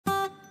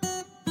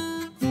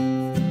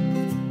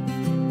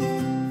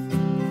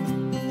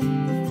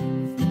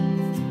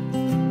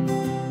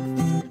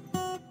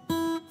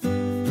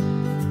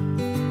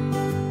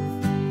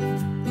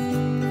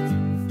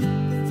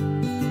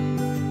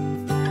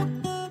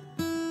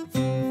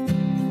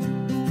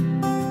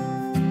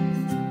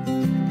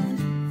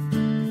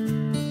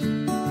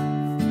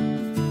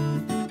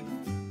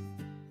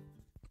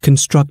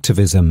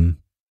Constructivism.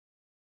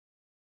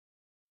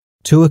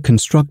 To a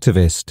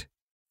constructivist,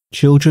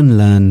 children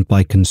learn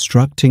by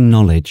constructing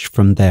knowledge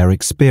from their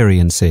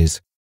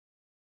experiences.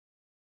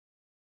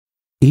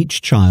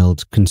 Each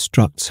child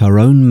constructs her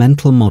own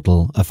mental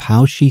model of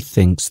how she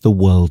thinks the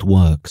world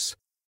works.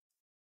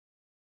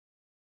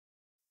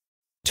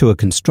 To a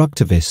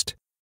constructivist,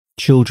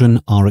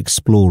 children are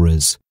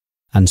explorers,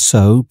 and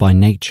so, by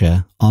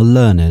nature, are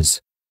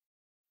learners.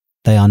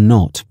 They are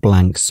not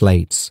blank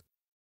slates.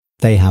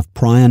 They have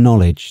prior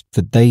knowledge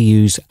that they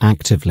use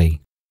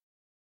actively.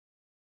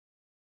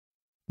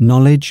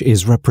 Knowledge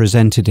is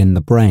represented in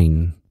the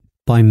brain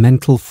by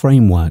mental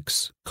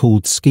frameworks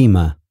called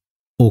schema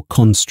or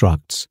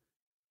constructs,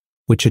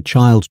 which a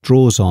child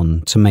draws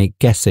on to make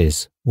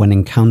guesses when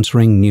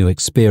encountering new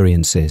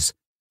experiences.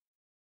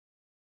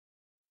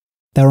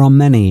 There are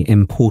many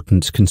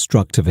important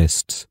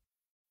constructivists.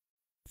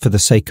 For the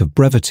sake of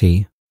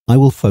brevity, I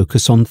will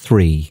focus on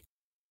three: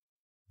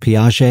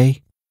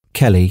 Piaget,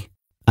 Kelly,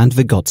 and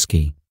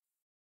Vygotsky.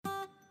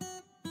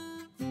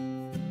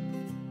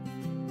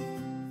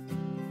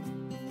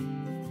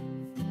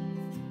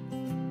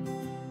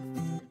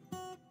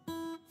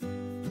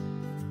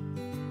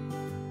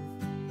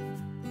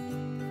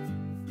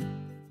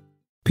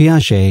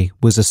 Piaget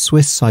was a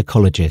Swiss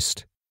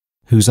psychologist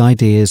whose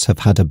ideas have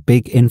had a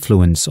big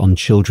influence on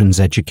children's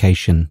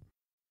education.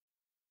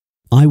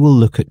 I will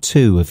look at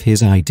two of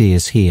his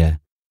ideas here: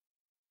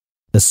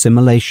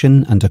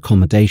 assimilation and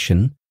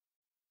accommodation,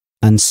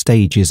 and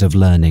stages of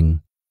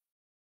learning.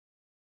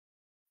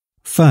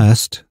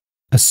 First,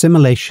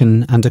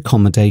 assimilation and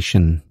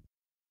accommodation.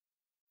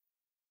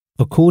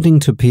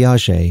 According to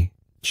Piaget,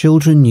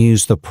 children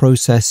use the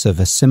process of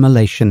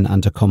assimilation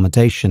and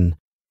accommodation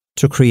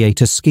to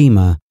create a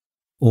schema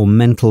or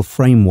mental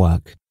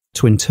framework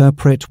to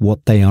interpret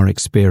what they are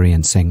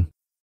experiencing.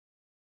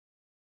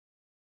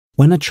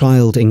 When a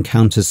child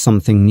encounters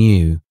something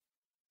new,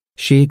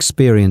 she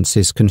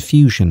experiences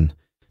confusion,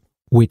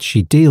 which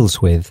she deals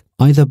with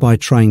either by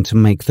trying to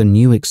make the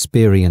new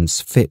experience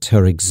fit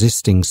her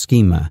existing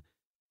schema,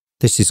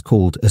 this is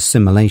called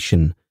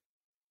assimilation,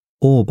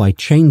 or by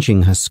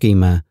changing her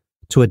schema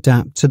to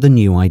adapt to the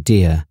new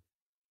idea,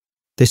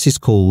 this is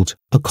called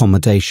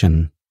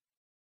accommodation.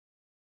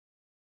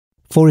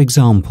 For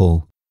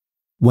example,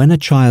 when a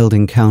child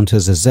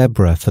encounters a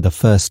zebra for the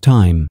first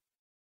time,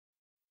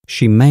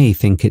 she may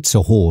think it's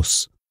a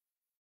horse.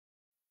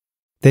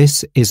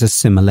 This is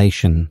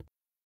assimilation.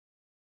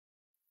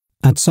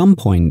 At some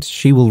point,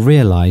 she will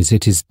realize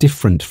it is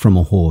different from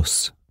a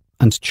horse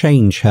and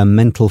change her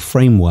mental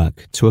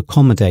framework to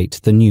accommodate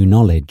the new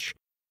knowledge.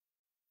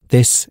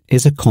 This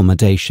is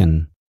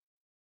accommodation.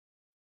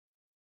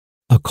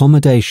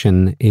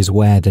 Accommodation is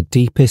where the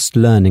deepest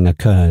learning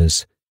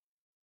occurs,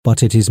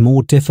 but it is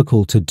more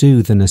difficult to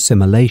do than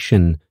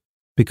assimilation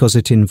because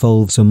it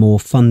involves a more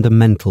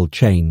fundamental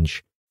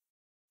change.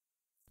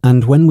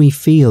 And when we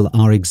feel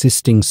our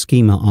existing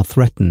schema are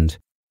threatened,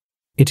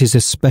 it is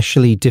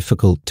especially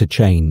difficult to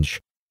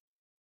change,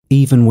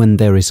 even when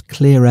there is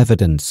clear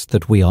evidence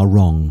that we are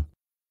wrong.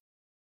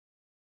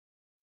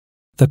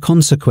 The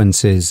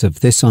consequences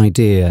of this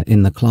idea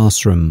in the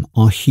classroom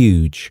are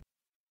huge.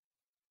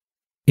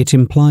 It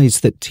implies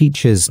that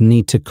teachers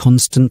need to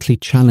constantly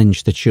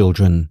challenge the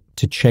children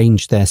to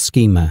change their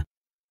schema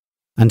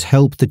and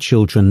help the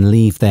children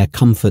leave their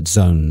comfort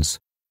zones.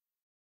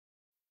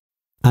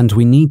 And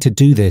we need to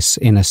do this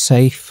in a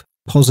safe,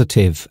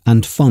 positive,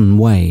 and fun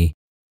way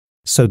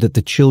so that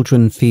the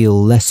children feel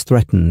less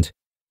threatened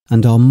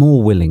and are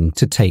more willing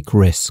to take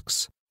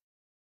risks.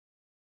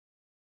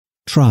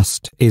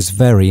 Trust is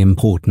very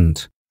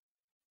important.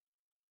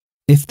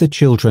 If the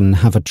children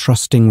have a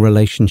trusting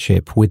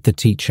relationship with the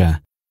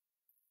teacher,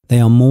 they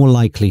are more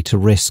likely to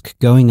risk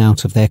going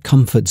out of their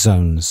comfort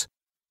zones,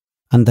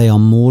 and they are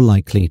more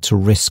likely to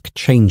risk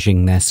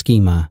changing their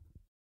schema.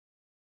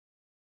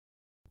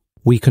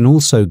 We can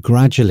also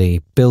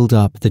gradually build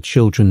up the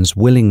children's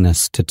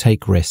willingness to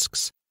take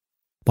risks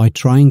by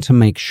trying to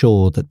make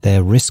sure that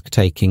their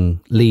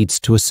risk-taking leads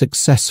to a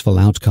successful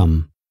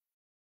outcome.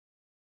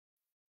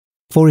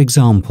 For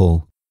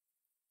example,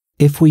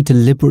 if we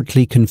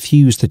deliberately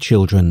confuse the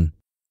children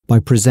by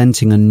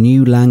presenting a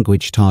new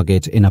language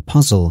target in a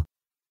puzzle,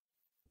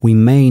 we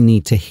may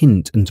need to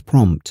hint and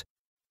prompt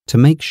to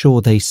make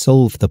sure they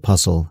solve the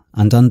puzzle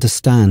and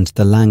understand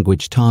the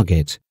language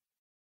target.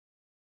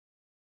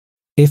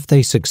 If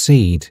they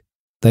succeed,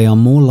 they are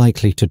more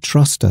likely to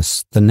trust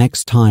us the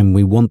next time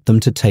we want them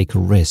to take a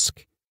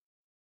risk,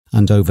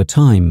 and over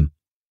time,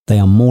 they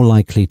are more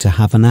likely to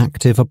have an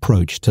active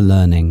approach to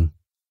learning.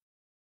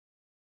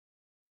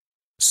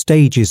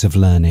 Stages of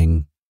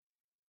learning.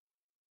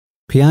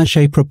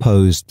 Piaget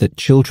proposed that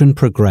children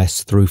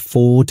progress through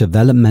 4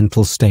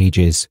 developmental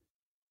stages.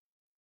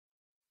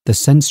 The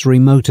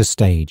sensory-motor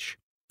stage,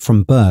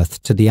 from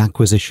birth to the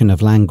acquisition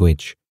of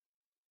language.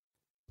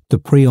 The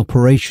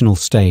pre-operational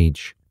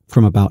stage,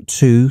 from about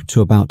 2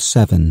 to about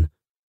 7.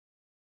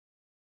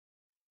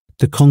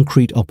 The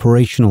concrete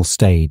operational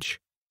stage,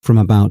 from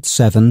about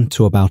 7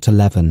 to about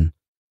 11.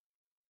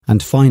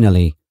 And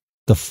finally,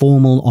 the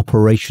formal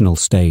operational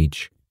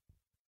stage.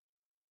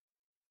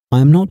 I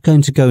am not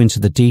going to go into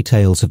the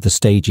details of the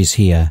stages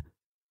here,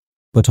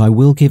 but I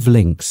will give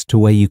links to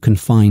where you can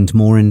find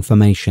more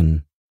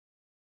information.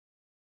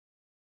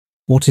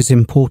 What is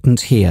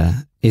important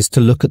here is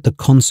to look at the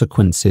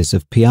consequences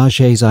of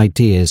Piaget's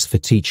ideas for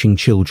teaching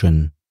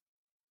children.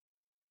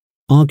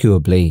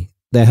 Arguably,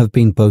 there have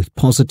been both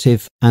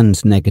positive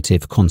and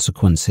negative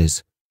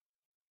consequences.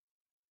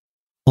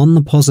 On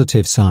the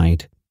positive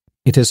side,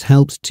 it has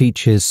helped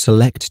teachers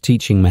select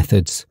teaching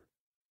methods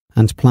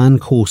and plan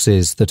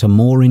courses that are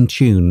more in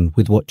tune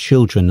with what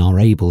children are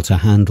able to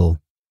handle.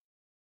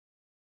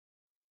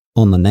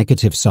 On the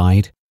negative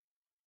side,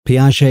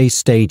 Piaget's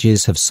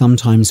stages have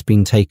sometimes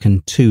been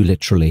taken too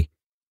literally,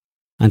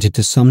 and it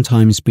has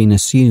sometimes been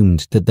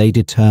assumed that they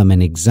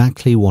determine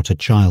exactly what a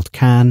child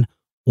can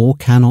or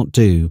cannot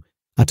do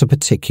at a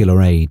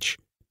particular age.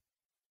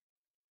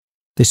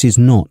 This is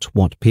not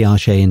what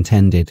Piaget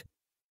intended,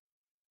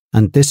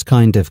 and this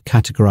kind of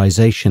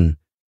categorization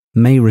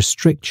may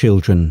restrict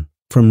children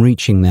from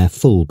reaching their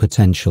full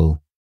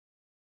potential.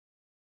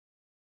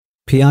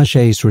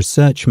 Piaget's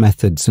research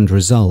methods and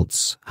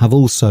results have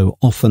also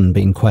often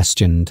been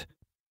questioned.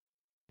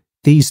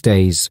 These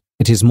days,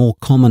 it is more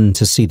common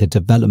to see the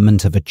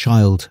development of a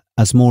child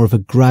as more of a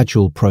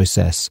gradual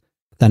process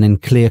than in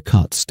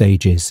clear-cut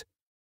stages.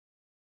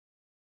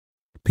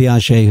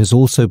 Piaget has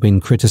also been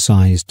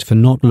criticized for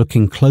not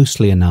looking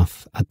closely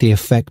enough at the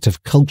effect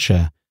of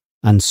culture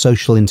and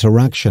social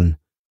interaction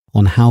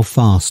on how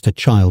fast a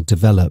child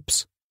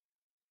develops.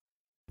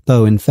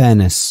 Though in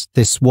fairness,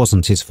 this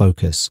wasn't his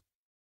focus.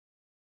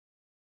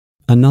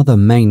 Another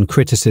main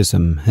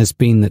criticism has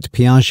been that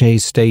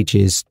Piaget's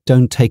stages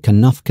don't take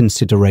enough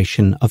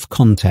consideration of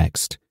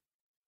context.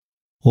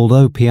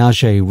 Although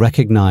Piaget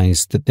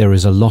recognized that there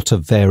is a lot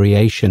of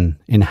variation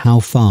in how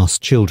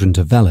fast children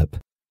develop,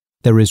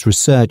 there is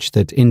research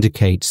that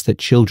indicates that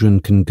children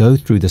can go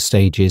through the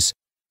stages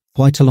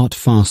quite a lot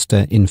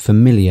faster in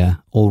familiar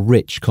or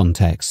rich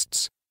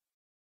contexts.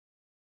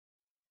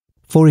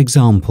 For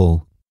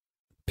example,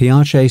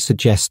 Piaget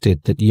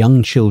suggested that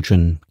young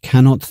children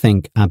cannot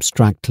think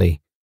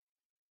abstractly,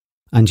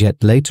 and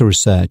yet later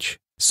research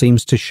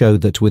seems to show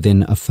that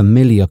within a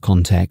familiar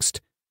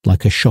context,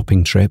 like a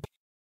shopping trip,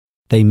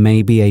 they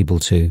may be able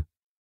to.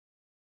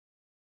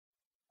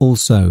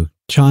 Also,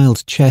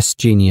 child chess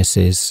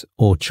geniuses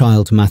or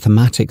child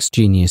mathematics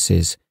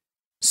geniuses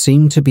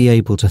seem to be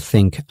able to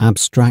think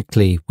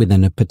abstractly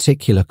within a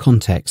particular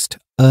context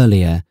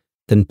earlier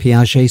than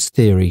Piaget's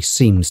theory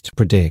seems to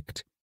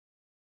predict.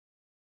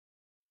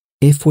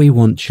 If we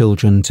want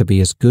children to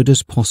be as good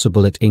as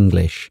possible at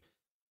English,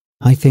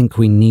 I think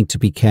we need to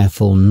be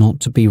careful not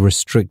to be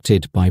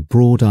restricted by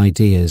broad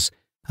ideas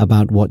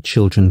about what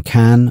children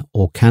can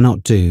or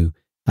cannot do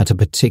at a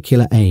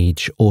particular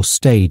age or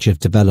stage of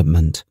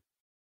development.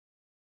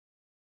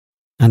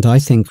 And I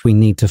think we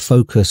need to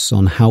focus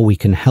on how we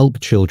can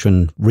help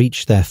children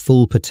reach their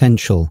full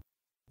potential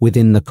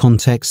within the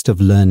context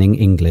of learning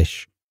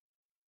English.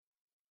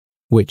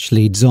 Which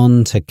leads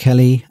on to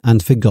Kelly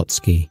and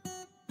Vygotsky.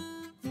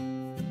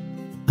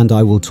 And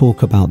I will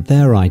talk about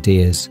their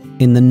ideas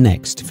in the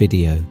next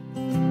video.